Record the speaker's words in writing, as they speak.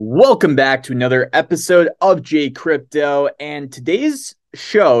Welcome back to another episode of J Crypto, and today's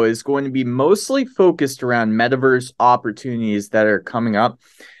show is going to be mostly focused around metaverse opportunities that are coming up.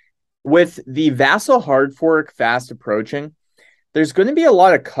 With the Vassal hard fork fast approaching, there's going to be a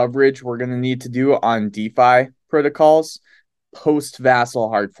lot of coverage we're going to need to do on DeFi protocols post Vassal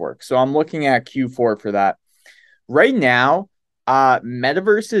hard fork. So I'm looking at Q4 for that. Right now,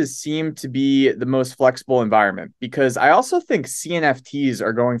 metaverses seem to be the most flexible environment because I also think CNFTs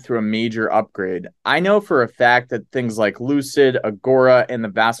are going through a major upgrade. I know for a fact that things like Lucid, Agora, and the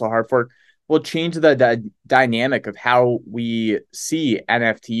Vassal hard fork will change the dynamic of how we see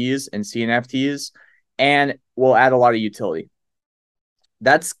NFTs and CNFTs, and will add a lot of utility.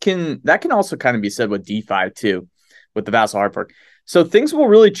 That can also kind of be said with DeFi too, with the Vassal hard fork. So things will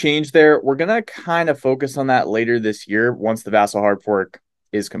really change there. We're gonna kind of focus on that later this year once the Vassal hard fork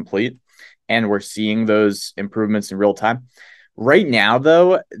is complete and we're seeing those improvements in real time. Right now,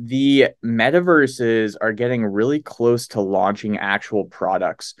 though, the metaverses are getting really close to launching actual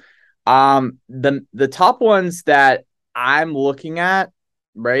products. The top ones that I'm looking at,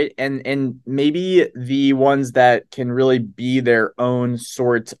 right, and maybe the ones that can really be their own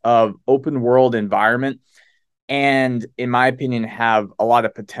sort of open world environment, and in my opinion have a lot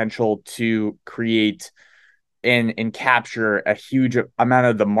of potential to create and capture a huge amount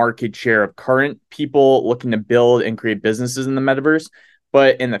of the market share of current people looking to build and create businesses in the metaverse,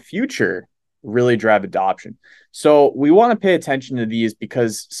 but in the future really drive adoption. So we want to pay attention to these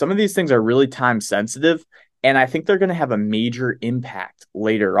because some of these things are really time sensitive, and I think they're going to have a major impact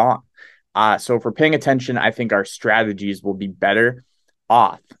later on. So if we're paying attention, I think our strategies will be better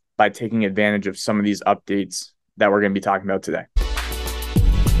off by taking advantage of some of these updates that we're going to be talking about today.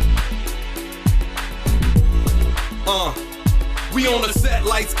 We on the set,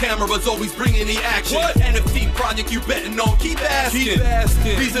 lights, cameras, always bringing the action. What NFT project you betting on? Keep asking.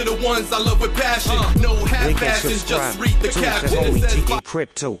 These are the ones I love with passion. No half fashions, just read the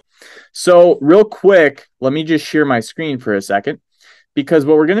caption. So real quick, let me just share my screen for a second, because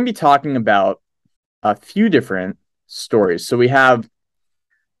what we're going to be talking about a few different stories. So we have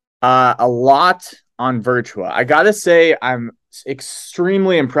a lot on Virtua. I gotta say, I'm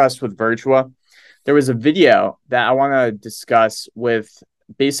extremely impressed with Virtua. There was a video that I want to discuss with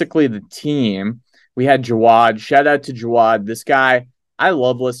basically the team. We had Jawad. Shout out to Jawad. This guy, I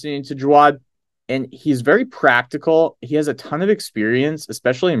love listening to Jawad, and he's very practical. He has a ton of experience,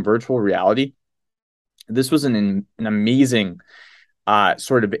 especially in virtual reality. This was an amazing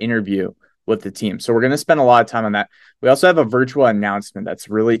sort of interview with the team. So we're going to spend a lot of time on that. We also have a Virtua announcement that's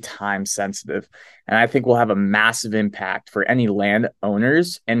really time sensitive, and I think will have a massive impact for any land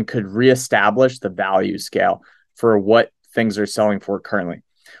owners and could reestablish the value scale for what things are selling for currently.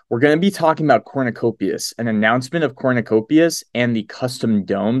 We're going to be talking about Cornucopias. An announcement of Cornucopias and the custom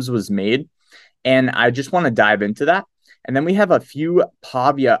domes was made, and I just want to dive into that. And then we have a few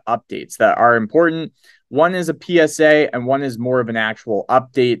Pavia updates that are important. One is a PSA and one is more of an actual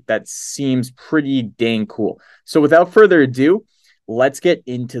update that seems pretty dang cool. So without further ado, let's get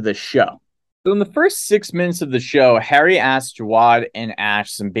into the show. So in the first 6 minutes of the show, Harry asked Jawad and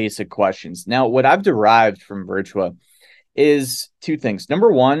Ash some basic questions. Now, what I've derived from Virtua is two things.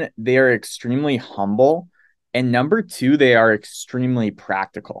 Number one, they are extremely humble. And number two, they are extremely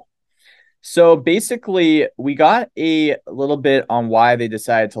practical. So basically, we got a little bit on why they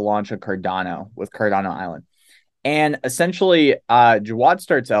decided to launch a Cardano with Cardano Island. And essentially, Jawad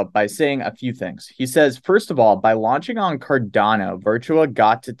starts out by saying a few things. He says, first of all, by launching on Cardano, Virtua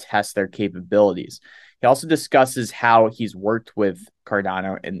got to test their capabilities. He also discusses how he's worked with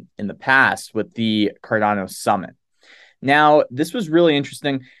Cardano in the past with the Cardano Summit. Now, this was really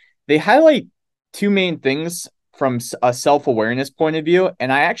interesting. They highlight two main things from a self-awareness point of view,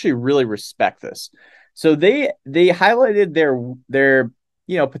 and I actually really respect this. So they highlighted their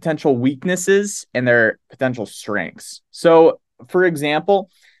potential weaknesses and their potential strengths. So for example,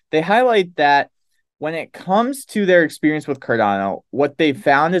 they highlight that when it comes to their experience with Cardano, what they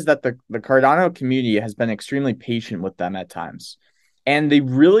found is that the Cardano community has been extremely patient with them at times. And they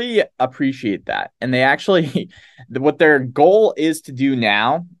really appreciate that. And they actually, what their goal is to do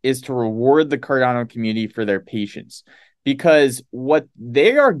now is to reward the Cardano community for their patience. Because what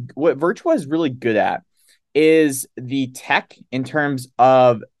Virtua is really good at is the tech in terms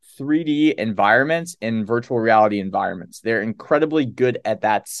of 3D environments and virtual reality environments. They're incredibly good at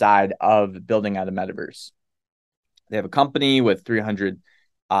that side of building out a metaverse. They have a company with 300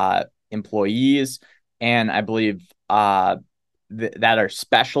 employees, and I believe that are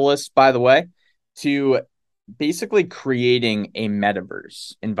specialists, by the way, to basically creating a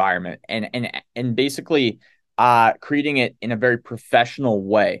metaverse environment and basically creating it in a very professional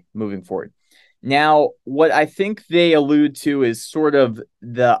way moving forward. Now, what I think they allude to is sort of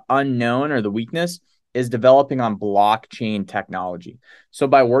the unknown or the weakness is developing on blockchain technology. So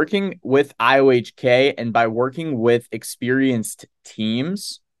by working with IOHK and by working with experienced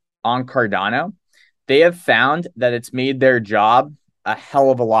teams on Cardano, they have found that it's made their job a hell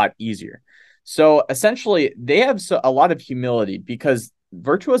of a lot easier. So essentially, they have a lot of humility because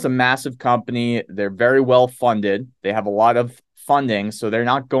Virtua is a massive company. They're very well funded. They have a lot of funding, so they're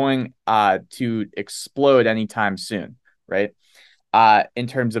not going to explode anytime soon, right? In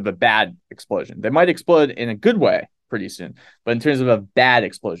terms of a bad explosion. They might explode in a good way pretty soon, but in terms of a bad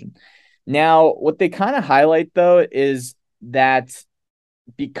explosion. Now, what they kind of highlight, though, is that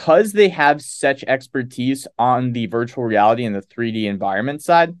because they have such expertise on the virtual reality and the 3D environment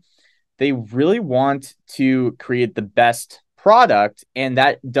side, they really want to create the best product, and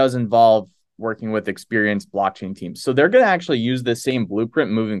that does involve working with experienced blockchain teams. So they're going to actually use the same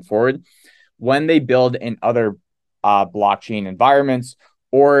blueprint moving forward when they build in other blockchain environments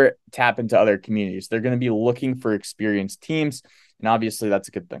or tap into other communities. They're going to be looking for experienced teams, and obviously that's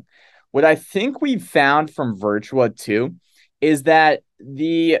a good thing. What I think we've found from Virtua too is that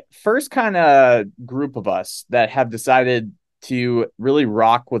the first kind of group of us that have decided to really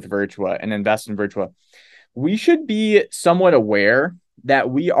rock with Virtua and invest in Virtua, we should be somewhat aware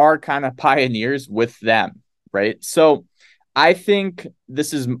that we are kind of pioneers with them, right? So I think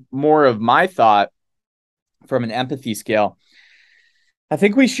this is more of my thought from an empathy scale. I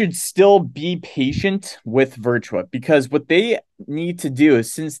think we should still be patient with Virtua because what they need to do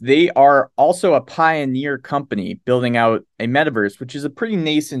is, since they are also a pioneer company building out a metaverse, which is a pretty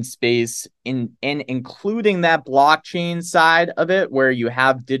nascent space in including that blockchain side of it, where you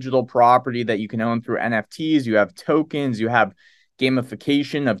have digital property that you can own through NFTs, you have tokens, you have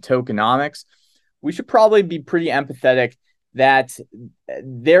gamification of tokenomics. We should probably be pretty empathetic that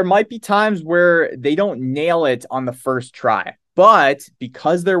there might be times where they don't nail it on the first try. But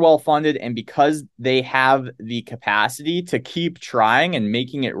because they're well funded and because they have the capacity to keep trying and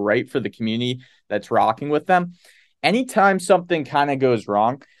making it right for the community that's rocking with them, anytime something kind of goes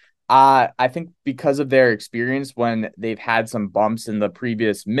wrong, I think because of their experience when they've had some bumps in the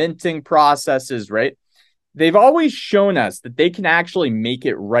previous minting processes, right? They've always shown us that they can actually make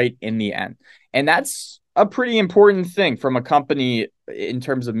it right in the end. And that's a pretty important thing from a company in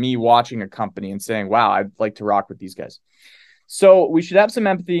terms of me watching a company and saying, wow, I'd like to rock with these guys. So we should have some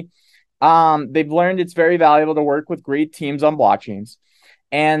empathy. They've learned it's very valuable to work with great teams on blockchains,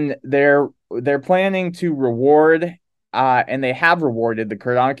 and they're planning to reward, and they have rewarded the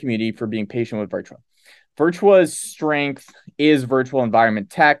Cardano community for being patient with Virtua. Virtua's strength is virtual environment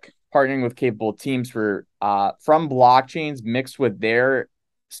tech, partnering with capable teams from blockchains mixed with their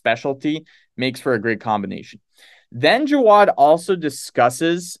specialty makes for a great combination. Then Jawad also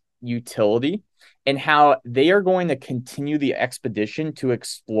discusses utility and how they are going to continue the expedition to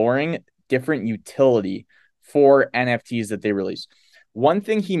exploring different utility for NFTs that they release. One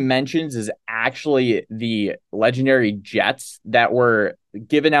thing he mentions is actually the legendary jets that were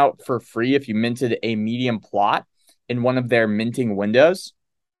given out for free if you minted a medium plot in one of their minting windows.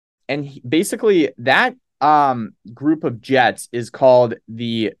 And basically that group of jets is called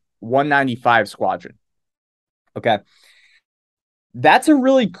the 195 Squadron. Okay. That's a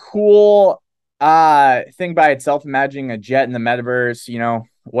really cool thing by itself, imagining a jet in the metaverse,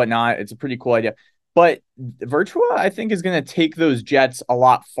 whatnot. It's a pretty cool idea. But Virtua, I think, is going to take those jets a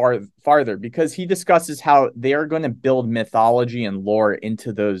lot farther because he discusses how they are going to build mythology and lore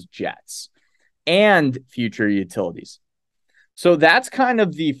into those jets and future utilities. So that's kind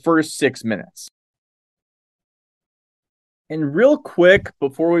of the first 6 minutes. And real quick,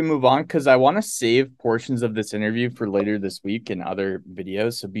 before we move on, because I want to save portions of this interview for later this week and other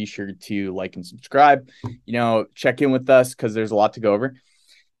videos. So be sure to like and subscribe, check in with us because there's a lot to go over.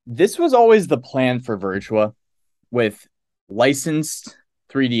 This was always the plan for Virtua with licensed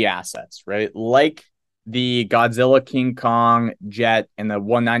 3D assets, right? Like the Godzilla King Kong jet and the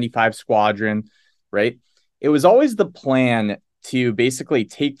 195 Squadron, right? It was always the plan to basically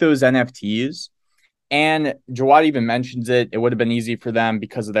take those NFTs. And Jawad even mentions it. It would have been easy for them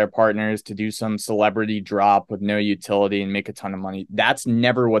because of their partners to do some celebrity drop with no utility and make a ton of money. That's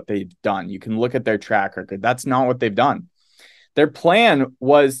never what they've done. You can look at their track record. That's not what they've done. Their plan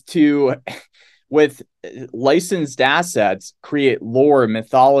was to, with licensed assets, create lore,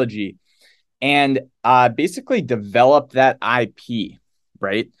 mythology, and basically develop that IP,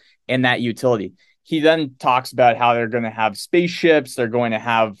 right? And that utility. He then talks about how they're going to have spaceships. They're going to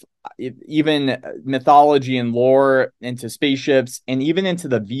have even mythology and lore into spaceships and even into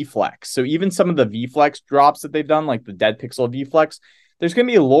the VFlex. So even some of the VFlex drops that they've done, like the Dead Pixel VFlex, there's going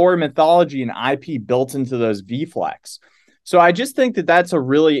to be lore, mythology, and IP built into those VFlex. So I just think that that's a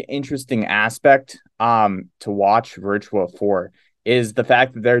really interesting aspect to watch Virtua for, is the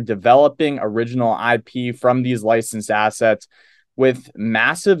fact that they're developing original IP from these licensed assets with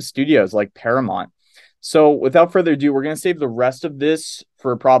massive studios like Paramount. So without further ado, we're going to save the rest of this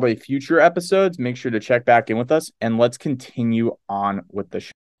for probably future episodes. Make sure to check back in with us, and let's continue on with the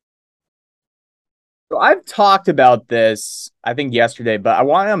show. So I've talked about this, I think, yesterday, but I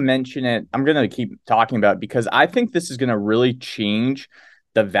want to mention it. I'm going to keep talking about it because I think this is going to really change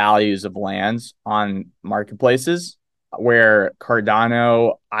the values of lands on marketplaces where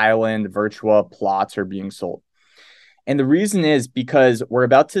Cardano, Island, Virtua plots are being sold. And the reason is because we're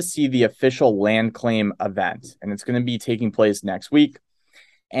about to see the official land claim event, and it's going to be taking place next week.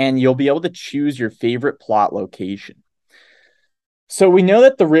 And you'll be able to choose your favorite plot location. So we know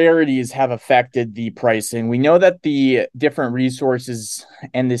that the rarities have affected the pricing. We know that the different resources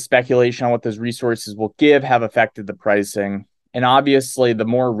and the speculation on what those resources will give have affected the pricing. And obviously, the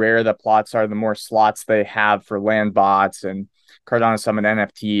more rare the plots are, the more slots they have for land bots and Cardano Summit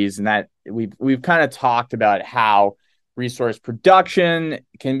NFTs. And that we've kind of talked about how resource production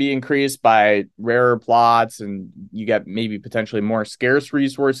can be increased by rarer plots, and you get maybe potentially more scarce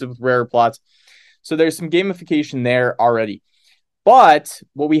resources with rarer plots. So there's some gamification there already. But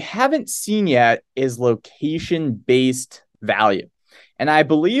what we haven't seen yet is location-based value. And I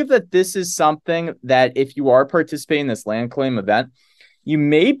believe that this is something that if you are participating in this land claim event, you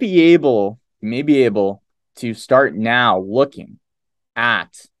may be able to start now looking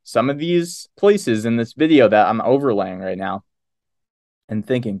at some of these places in this video that I'm overlaying right now and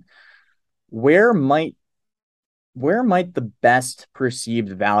thinking, where might the best perceived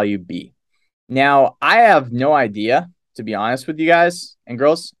value be? Now, I have no idea, to be honest with you guys and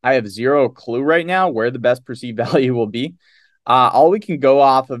girls. I have zero clue right now where the best perceived value will be. All we can go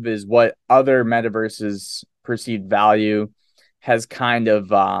off of is what other metaverses perceived value has kind of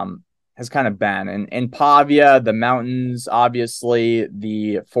been. And in Pavia, the mountains, obviously,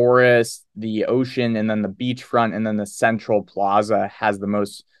 the forest, the ocean, and then the beachfront, and then the central plaza has the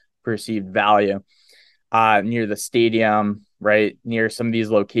most perceived value. Near the stadium, right? Near some of these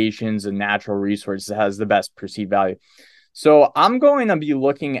locations and natural resources has the best perceived value. So I'm going to be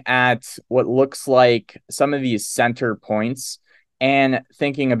looking at what looks like some of these center points and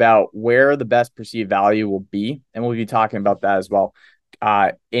thinking about where the best perceived value will be. And we'll be talking about that as well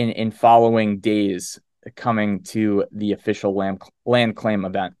in following days coming to the official land claim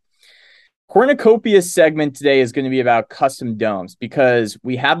event. Cornucopia's segment today is going to be about custom domes because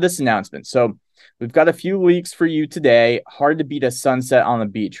we have this announcement. So we've got a few leaks for you today. Hard to beat a sunset on the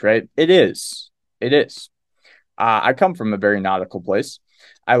beach, right? It is. I come from a very nautical place.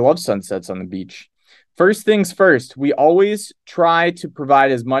 I love sunsets on the beach. First things first, we always try to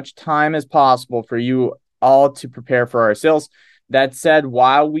provide as much time as possible for you all to prepare for our sales. That said,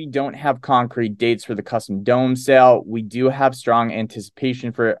 while we don't have concrete dates for the custom dome sale, we do have strong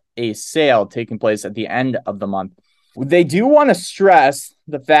anticipation for a sale taking place at the end of the month. They do want to stress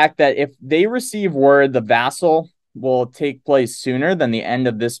the fact that if they receive word the Vassal will take place sooner than the end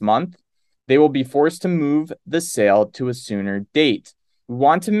of this month, they will be forced to move the sale to a sooner date. We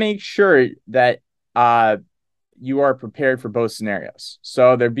want to make sure that you are prepared for both scenarios.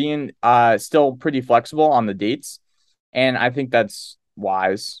 So they're being still pretty flexible on the dates, and I think that's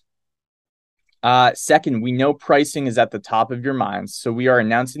wise. Second, we know pricing is at the top of your minds, so we are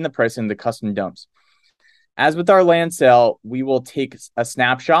announcing the pricing of the custom domes. As with our land sale, we will take a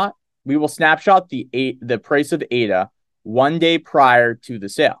snapshot. We will snapshot the price of ADA 1 day prior to the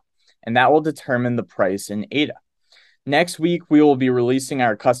sale, and that will determine the price in ADA. Next week, we will be releasing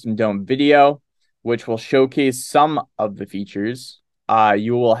our custom dome video, which will showcase some of the features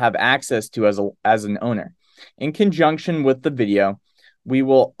you will have access to as an owner. In conjunction with the video, we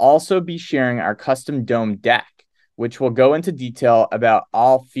will also be sharing our custom dome deck, which will go into detail about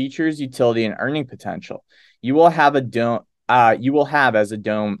all features, utility, and earning potential you will have as a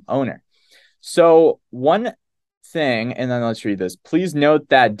dome owner. So one thing, and then let's read this. Please note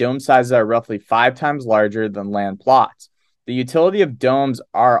that dome sizes are roughly 5 times larger than land plots. The utility of domes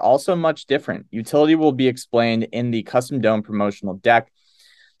are also much different. Utility will be explained in the custom dome promotional deck.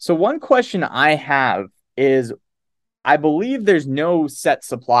 So one question I have is, I believe there's no set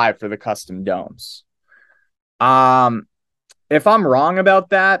supply for the custom domes. If I'm wrong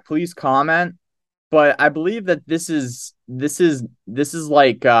about that, please comment. But I believe that this is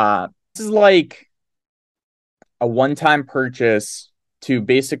like a one-time purchase to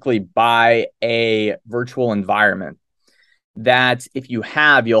basically buy a virtual environment that if you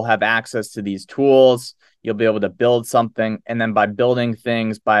have, you'll have access to these tools. You'll be able to build something. And then by building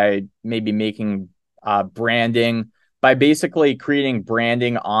things, by maybe making branding, by basically creating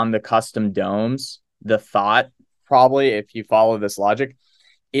branding on the custom domes, the thought, probably, if you follow this logic,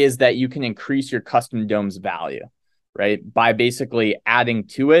 is that you can increase your custom dome's value, right? By basically adding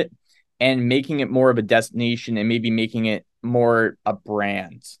to it and making it more of a destination and maybe making it more a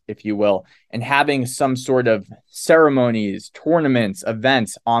brand, if you will, and having some sort of ceremonies, tournaments,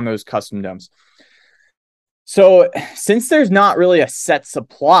 events on those custom domes. So since there's not really a set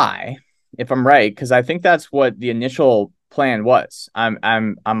supply, if I'm right, because I think that's what the initial plan was. I'm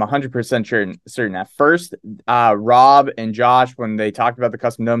 100% certain. At first, Rob and Josh, when they talked about the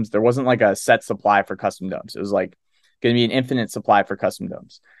custom domes, there wasn't like a set supply for custom domes. It was like going to be an infinite supply for custom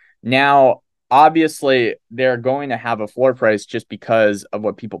domes. Now, obviously, they're going to have a floor price just because of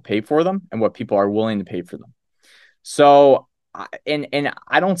what people pay for them and what people are willing to pay for them. So, and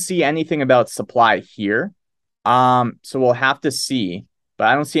I don't see anything about supply here. So we'll have to see, but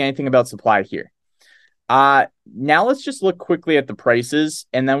I don't see anything about supply here. Now let's just look quickly at the prices,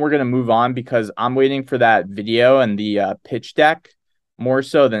 and then we're going to move on because I'm waiting for that video and the pitch deck more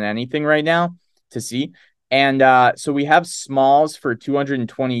so than anything right now to see. And so we have smalls for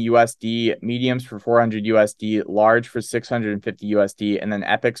 220 USD, mediums for 400 USD, large for 650 USD, and then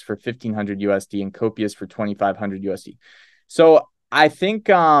epics for 1500 USD, and copious for 2500 USD. So I think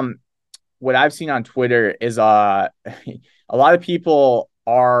what I've seen on Twitter is a lot of people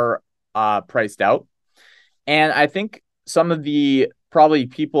are priced out. And I think some of the probably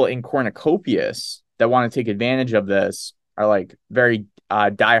people in Cornucopias that want to take advantage of this are like very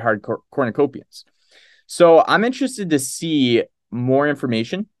diehard cornucopians. So I'm interested to see more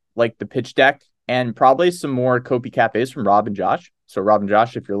information, like the pitch deck, and probably some more Copy Cafes from Rob and Josh. So Rob and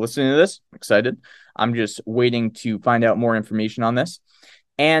Josh, if you're listening to this, I'm excited. I'm just waiting to find out more information on this.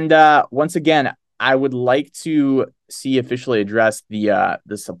 And once again, I would like to see officially address the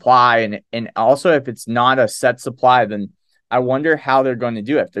supply, and also if it's not a set supply, then I wonder how they're going to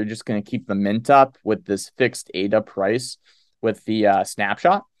do it. If they're just going to keep the mint up with this fixed ADA price with the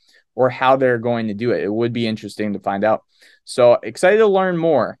snapshot, or how they're going to do it. It would be interesting to find out. So excited to learn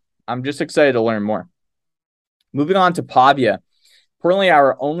more. I'm just excited to learn more. Moving on to Pavia. Currently,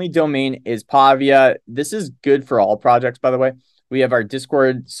 our only domain is Pavia. This is good for all projects, by the way. We have our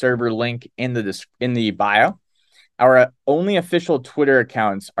Discord server link in the bio. Our only official Twitter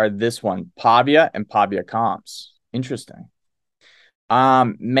accounts are this one, Pavia and Pavia Comms. Interesting.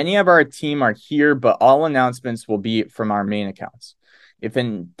 Many of our team are here, but all announcements will be from our main accounts. If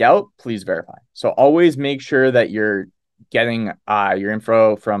in doubt, please verify. So always make sure that you're getting your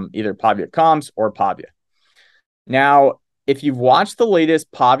info from either Pavia Comms or Pavia. Now, if you've watched the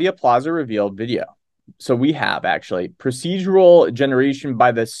latest Pavia Plaza revealed video, so we have actually procedural generation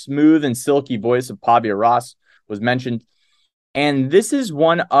by the smooth and silky voice of Pavia Ross was mentioned. And this is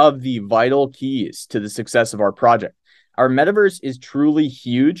one of the vital keys to the success of our project. Our metaverse is truly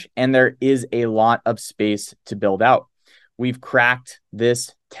huge, and there is a lot of space to build out. We've cracked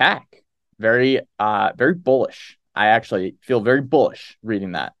this tech. Very bullish. I actually feel very bullish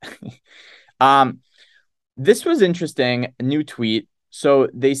reading that. This was interesting. A new tweet. So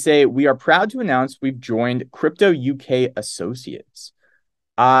they say, we are proud to announce we've joined Crypto UK Associates.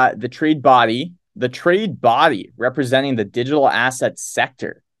 The trade body representing the digital asset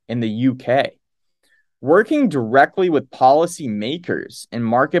sector in the UK, working directly with policymakers and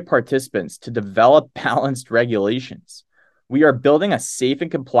market participants to develop balanced regulations. We are building a safe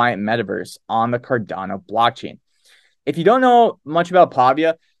and compliant metaverse on the Cardano blockchain. If you don't know much about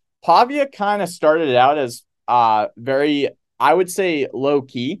Pavia, Pavia kind of started out as very, I would say, low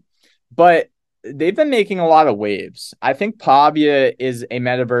key, but they've been making a lot of waves. I think Pavia is a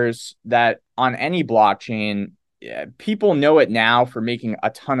metaverse that on any blockchain, people know it now for making a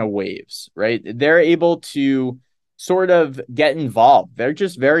ton of waves, right? They're able to sort of get involved. They're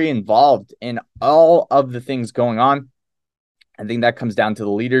just very involved in all of the things going on. I think that comes down to the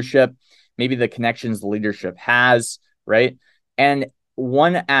leadership, maybe the connections the leadership has, right? And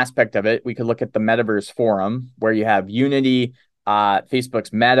one aspect of it, we could look at the Metaverse Forum, where you have Unity,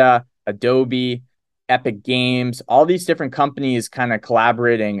 Facebook's Meta, Adobe, Epic Games, all these different companies kind of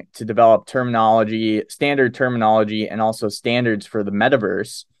collaborating to develop terminology, standard terminology, and also standards for the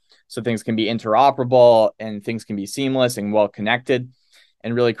metaverse. So things can be interoperable and things can be seamless and well connected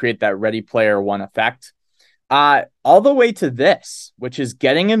and really create that Ready Player One effect. All the way to this, which is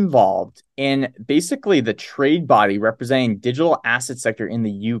getting involved in basically the trade body representing digital asset sector in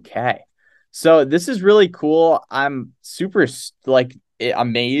the UK. So this is really cool. I'm super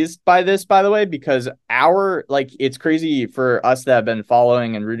amazed by this, by the way, because it's crazy for us that have been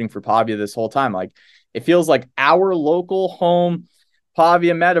following and rooting for Pavia this whole time. Like it feels like our local home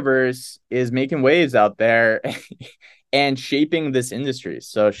Pavia Metaverse is making waves out there and shaping this industry.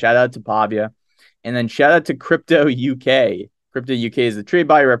 So shout out to Pavia. And then shout out to Crypto UK. Crypto UK is the trade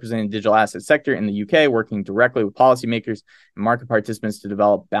body representing the digital asset sector in the UK, working directly with policymakers and market participants to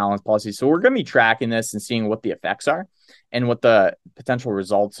develop balanced policies. So we're going to be tracking this and seeing what the effects are and what the potential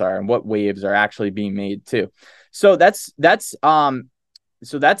results are and what waves are actually being made too. So that's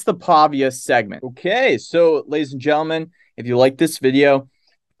the Pavia segment. Okay, so ladies and gentlemen, if you like this video,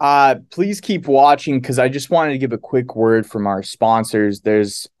 please keep watching because I just wanted to give a quick word from our sponsors.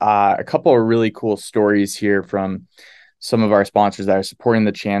 There's a couple of really cool stories here from some of our sponsors that are supporting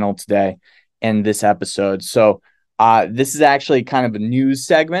the channel today and this episode. So this is actually kind of a news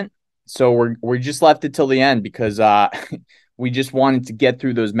segment. So we just left it till the end because we just wanted to get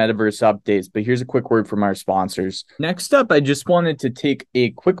through those metaverse updates. But here's a quick word from our sponsors. Next up, I just wanted to take a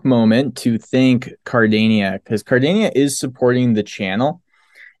quick moment to thank Cardania because Cardania is supporting the channel.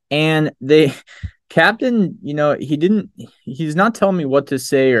 And Captain, he's not telling me what to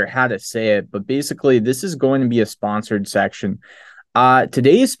say or how to say it, but basically this is going to be a sponsored section.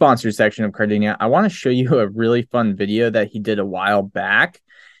 Today's sponsored section of Cardania, I want to show you a really fun video that he did a while back.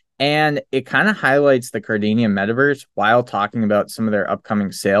 And it kind of highlights the Cardania metaverse while talking about some of their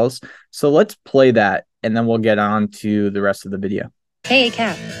upcoming sales. So let's play that and then we'll get on to the rest of the video. Hey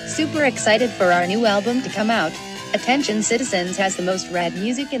Cap, super excited for our new album to come out. Attention Citizens has the most rad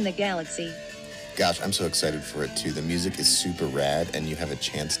music in the galaxy. Gosh, I'm so excited for it too. The music is super rad and you have a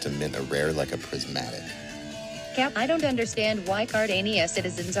chance to mint a rare like a prismatic. Cap, I don't understand why Cardania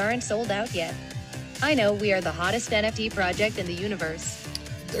Citizens aren't sold out yet. I know we are the hottest NFT project in the universe.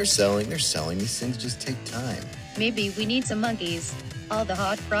 They're selling. These things just take time. Maybe we need some monkeys. All the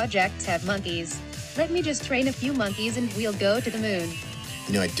hot projects have monkeys. Let me just train a few monkeys and we'll go to the moon.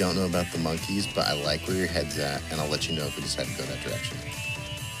 You know, I don't know about the monkeys, but I like where your head's at, and I'll let you know if we decide to go that direction.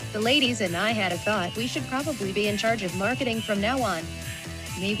 The ladies and I had a thought we should probably be in charge of marketing from now on.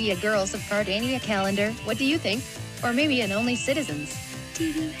 Maybe a Girls of Cardania calendar, what do you think? Or maybe an Only Citizens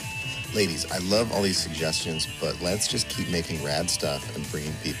TV. Ladies, I love all these suggestions, but let's just keep making rad stuff and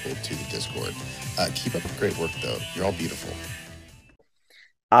bringing people to the Discord. Keep up the great work, though. You're all beautiful.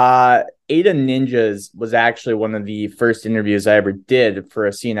 Ada Ninjas was actually one of the first interviews I ever did for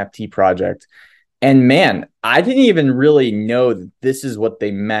a CNFT project. And man, I didn't even really know that this is what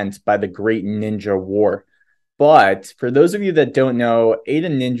they meant by the Great Ninja War. But for those of you that don't know, Ada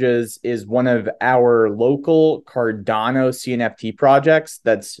Ninjas is one of our local Cardano CNFT projects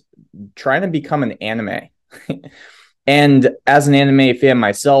that's trying to become an anime. And as an anime fan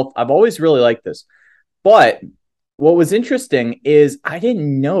myself, I've always really liked this. But what was interesting is I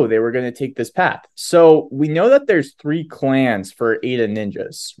didn't know they were going to take this path. So we know that there's 3 clans for Ada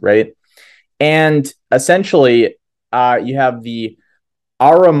Ninjas, right? And essentially, you have the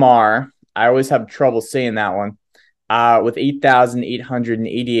Aramar. I always have trouble saying that one, with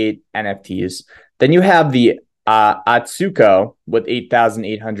 8,888 NFTs. Then you have the Atsuko with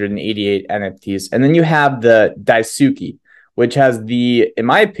 8,888 NFTs. And then you have the Daisuke, which has the, in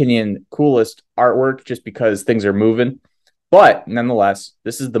my opinion, coolest artwork just because things are moving. But nonetheless,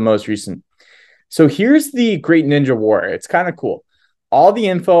 this is the most recent. So here's the Great Ninja War. It's kind of cool. All the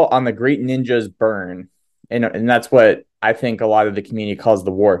info on the Great Ninja's burn, and that's what I think a lot of the community calls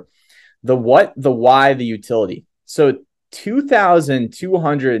the war. The what, the why, the utility. So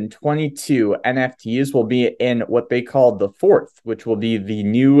 2,222 NFTs will be in what they call the 4th, which will be the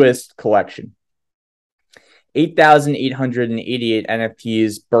newest collection. 8,888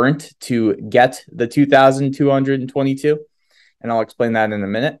 NFTs burnt to get the 2,222. And I'll explain that in a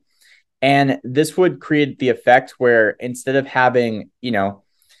minute. And this would create the effect where instead of having,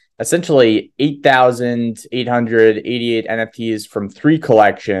 essentially 8,888 NFTs from 3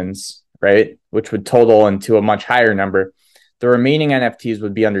 collections, right, which would total into a much higher number, the remaining NFTs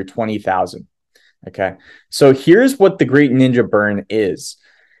would be under 20,000. Okay. So here's what the Great Ninja Burn is.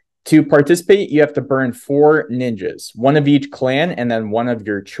 To participate, you have to burn 4 ninjas, one of each clan, and then one of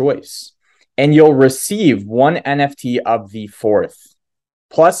your choice. And you'll receive 1 NFT of the 4th,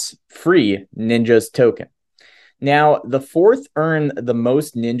 plus free ninjas token. Now, the 4th earn the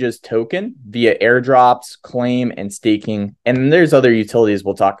most ninjas token via airdrops, claim, and staking. And then there's other utilities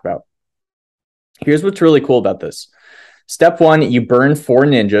we'll talk about. Here's what's really cool about this. Step 1, you burn 4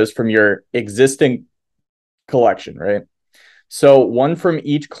 ninjas from your existing collection, right? So 1 from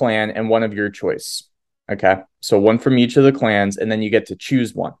each clan and 1 of your choice. Okay, so one from each of the clans, and then you get to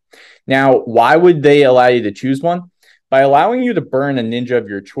choose one. Now, why would they allow you to choose one? By allowing you to burn a ninja of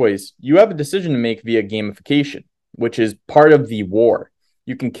your choice, you have a decision to make via gamification, which is part of the war.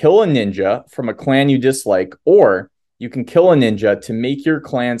 You can kill a ninja from a clan you dislike, or you can kill a ninja to make your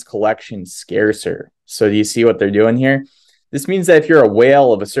clan's collection scarcer. So do you see what they're doing here? This means that if you're a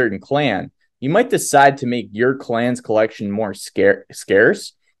whale of a certain clan, you might decide to make your clan's collection more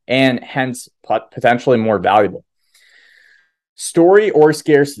scarce and hence potentially more valuable. Story or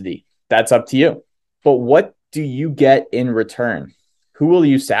scarcity, that's up to you. But what do you get in return? Who will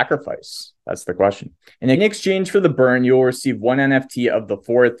you sacrifice? That's the question. And in exchange for the burn, you'll receive one NFT of the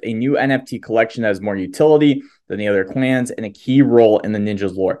fourth, a new NFT collection that has more utility than the other clans, and a key role in the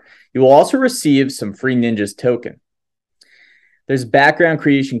ninja's lore. You will also receive some free ninjas token. There's background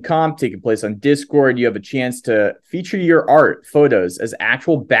creation comp taking place on Discord. You have a chance to feature your art, photos as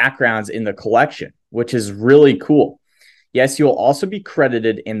actual backgrounds in the collection, which is really cool. Yes, you'll also be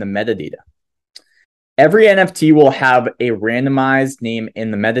credited in the metadata. Every NFT will have a randomized name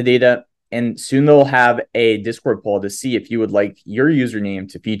in the metadata, and soon they'll have a Discord poll to see if you would like your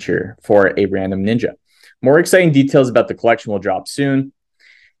username to feature for a random ninja. More exciting details about the collection will drop soon.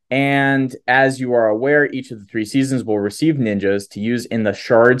 And as you are aware, each of the 3 seasons will receive ninjas to use in the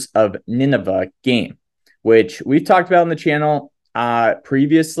Shards of Nineveh game, which we've talked about on the channel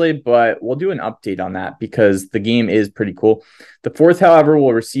previously, but we'll do an update on that because the game is pretty cool. The fourth, however,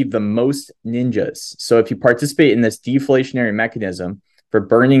 will receive the most ninjas. So if you participate in this deflationary mechanism for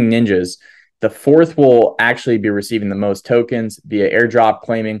burning ninjas, the fourth will actually be receiving the most tokens via airdrop,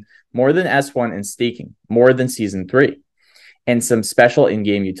 claiming more than S1 and staking, more than Season 3. And some special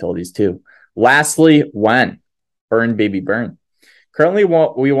in-game utilities too. Lastly, when? Burn, baby, burn. Currently,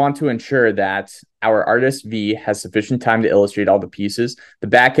 we want to ensure that our artist V has sufficient time to illustrate all the pieces. The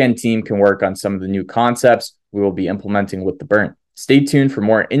backend team can work on some of the new concepts we will be implementing with the burn. Stay tuned for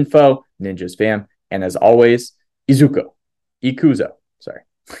more info, Ninjas fam. And as always, Ikuzo. Sorry.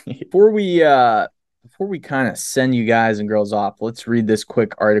 Before we kind of send you guys and girls off, let's read this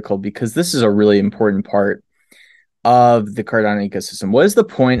quick article because this is a really important part of the Cardano ecosystem. What is the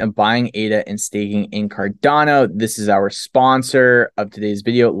point of buying ADA and staking in Cardano? This is our sponsor of today's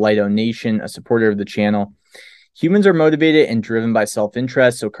video, Lido Nation, a supporter of the channel. Humans are motivated and driven by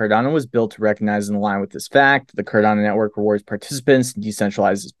self-interest, so Cardano was built to recognize and align with this fact. The Cardano network rewards participants and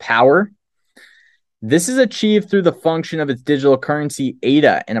decentralizes power. This is achieved through the function of its digital currency,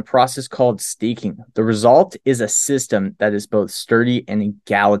 ADA, in a process called staking. The result is a system that is both sturdy and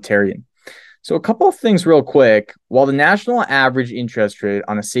egalitarian. So a couple of things real quick. While the national average interest rate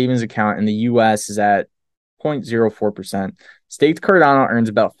on a savings account in the US is at 0.04%, staked Cardano earns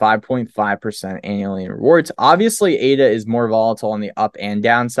about 5.5% annually in rewards. Obviously, ADA is more volatile on the up and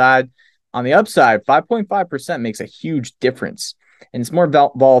down side. On the upside, 5.5% makes a huge difference, and it's more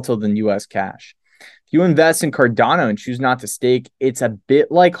volatile than US cash. If you invest in Cardano and choose not to stake, it's a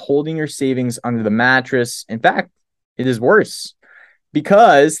bit like holding your savings under the mattress. In fact, it is worse.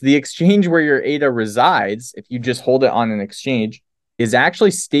 Because the exchange where your ADA resides, if you just hold it on an exchange, is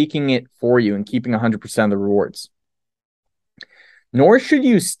actually staking it for you and keeping 100% of the rewards. Nor should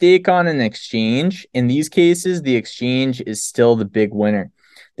you stake on an exchange. In these cases, the exchange is still the big winner.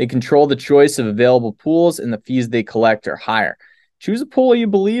 They control the choice of available pools and the fees they collect are higher. Choose a pool you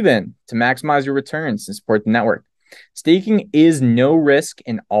believe in to maximize your returns and support the network. Staking is no risk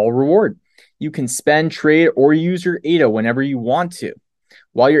and all reward. You can spend, trade, or use your ADA whenever you want to.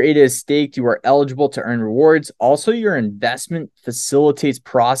 While your ADA is staked, you are eligible to earn rewards. Also, your investment facilitates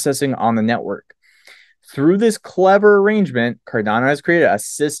processing on the network. Through this clever arrangement, Cardano has created a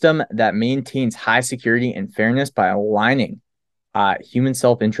system that maintains high security and fairness by aligning human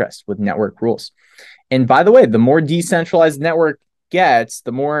self-interest with network rules. And by the way, the more decentralized the network gets,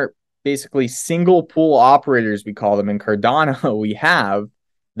 the more basically single pool operators, we call them in Cardano, we have,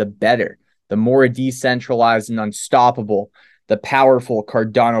 the better. The more decentralized and unstoppable the powerful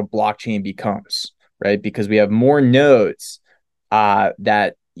Cardano blockchain becomes, right? Because we have more nodes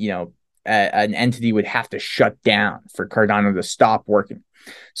that, an entity would have to shut down for Cardano to stop working.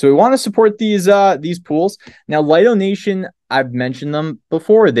 So we want to support these pools. Now, Lido Nation, I've mentioned them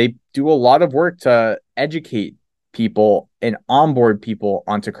before. They do a lot of work to educate people and onboard people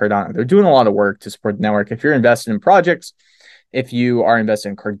onto Cardano. They're doing a lot of work to support the network. If you're invested in projects, if you are invested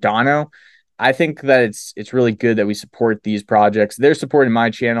in Cardano, I think that it's really good that we support these projects. They're supporting my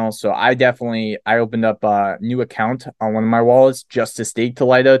channel, so I opened up a new account on one of my wallets just to stake to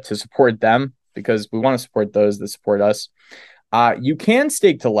Lido to support them because we want to support those that support us. You can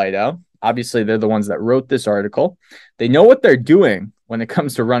stake to Lido. Obviously, they're the ones that wrote this article. They know what they're doing when it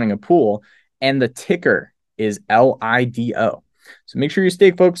comes to running a pool, and the ticker is LIDO. So make sure you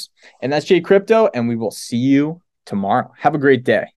stay, folks. And that's Jay Crypto, and we will see you tomorrow. Have a great day.